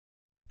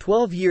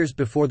12 years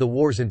before the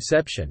war's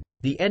inception,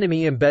 the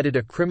enemy embedded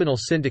a criminal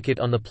syndicate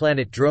on the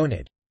planet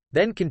Dronid,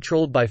 then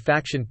controlled by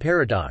faction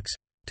Paradox,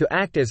 to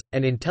act as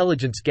an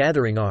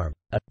intelligence-gathering arm,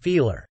 a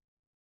feeler.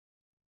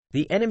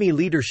 The enemy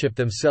leadership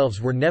themselves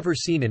were never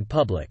seen in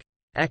public,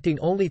 acting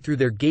only through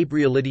their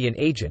Gabrielidian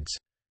agents,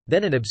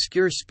 then an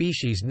obscure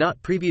species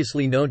not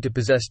previously known to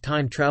possess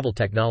time travel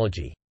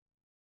technology.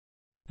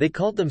 They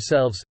called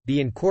themselves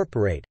the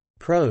Incorporate,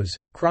 prose,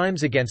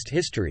 Crimes Against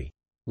History,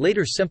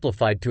 later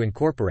simplified to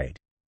Incorporate.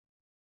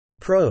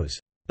 Prose,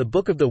 the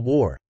Book of the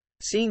War,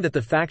 seeing that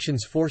the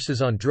faction's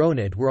forces on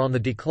Dronid were on the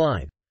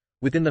decline.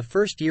 Within the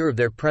first year of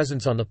their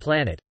presence on the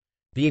planet,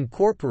 the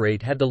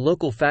Incorporate had the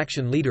local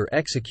faction leader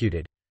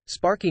executed,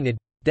 sparking a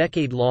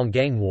decade-long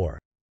gang war.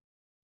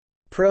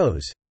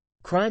 Prose,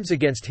 Crimes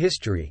Against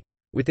History,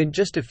 within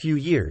just a few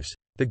years,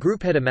 the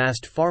group had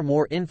amassed far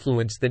more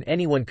influence than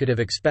anyone could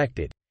have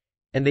expected,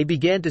 and they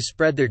began to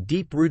spread their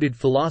deep-rooted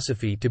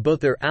philosophy to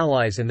both their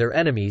allies and their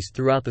enemies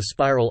throughout the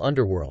spiral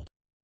underworld.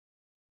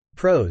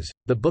 Prose,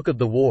 the Book of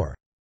the War.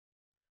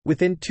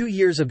 Within 2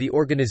 years of the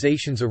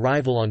organization's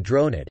arrival on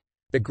Dronid,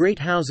 the Great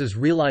Houses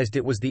realized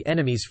it was the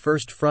enemy's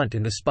first front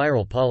in the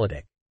spiral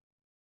politic.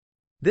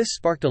 This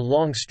sparked a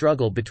long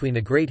struggle between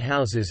the Great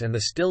Houses and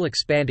the still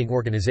expanding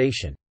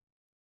organization.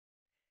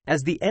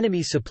 As the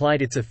enemy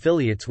supplied its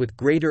affiliates with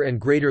greater and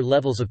greater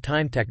levels of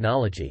time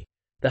technology,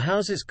 the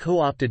Houses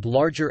co-opted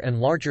larger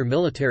and larger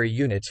military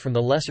units from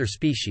the lesser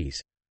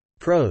species.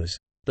 Prose,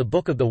 the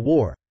Book of the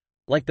War,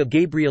 like the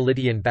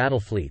Gabrielidian battle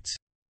fleets.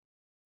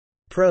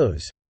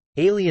 Prose,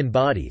 Alien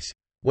Bodies.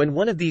 When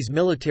one of these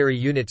military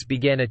units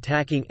began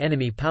attacking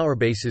enemy power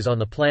bases on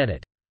the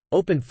planet,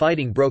 open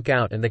fighting broke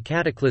out and the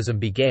cataclysm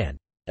began,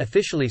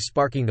 officially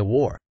sparking the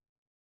war.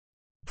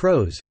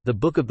 Prose, the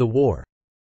Book of the War.